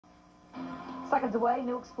Seconds away,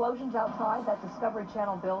 new explosions outside that Discovery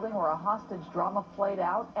Channel building where a hostage drama played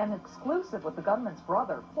out, and exclusive with the gunman's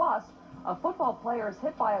brother. Plus, a football player is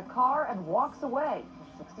hit by a car and walks away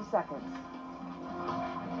in 60 seconds.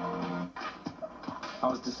 I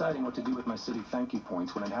was deciding what to do with my city thank you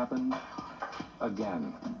points when it happened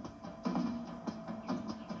again.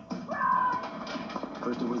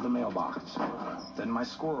 First it was the mailbox, then my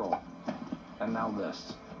squirrel, and now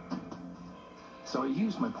this. So I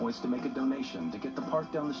used my points to make a donation to get the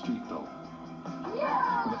park down the street built.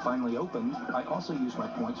 When it finally opened, I also used my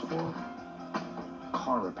points for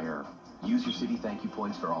car repair. Use your city thank you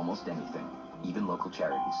points for almost anything, even local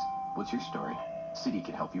charities. What's your story? City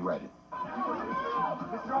can help you write it.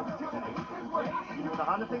 Mr. Opportunity, you doing the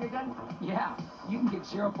Honda thing again? Yeah, you can get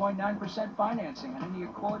 0.9% financing on any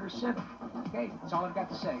Accord or Civic. Okay, that's all I've got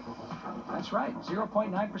to say. That's right,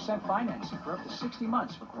 0.9% financing for up to 60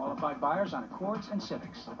 months for qualified buyers on Accords and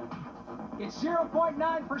Civics. It's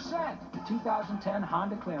 0.9%, the 2010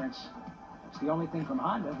 Honda clearance. It's the only thing from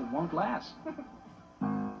Honda that won't last.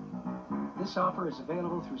 This offer is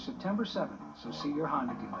available through September 7th, so see your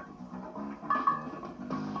Honda dealer.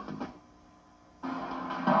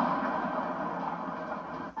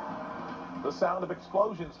 The sound of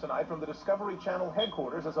explosions tonight from the Discovery Channel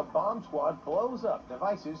headquarters as a bomb squad blows up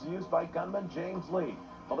devices used by gunman James Lee.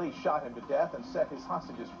 Police shot him to death and set his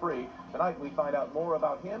hostages free. Tonight we find out more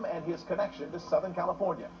about him and his connection to Southern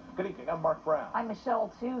California. Good evening, I'm Marc Brown. I'm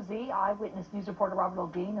Michelle Tuzee. Eyewitness News reporter Robert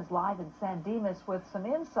Olguin is live in San Dimas with some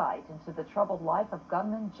insight into the troubled life of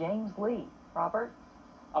gunman James Lee. Robert?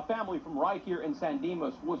 A family from right here in San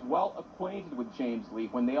Dimas was well acquainted with James Lee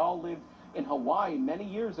when they all lived in Hawaii many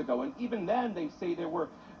years ago, and even then they say there were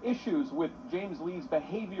issues with James Lee's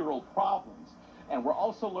behavioral problems. And we're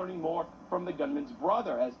also learning more from the gunman's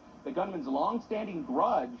brother, as the gunman's long-standing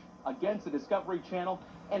grudge against the Discovery Channel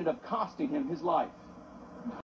ended up costing him his life.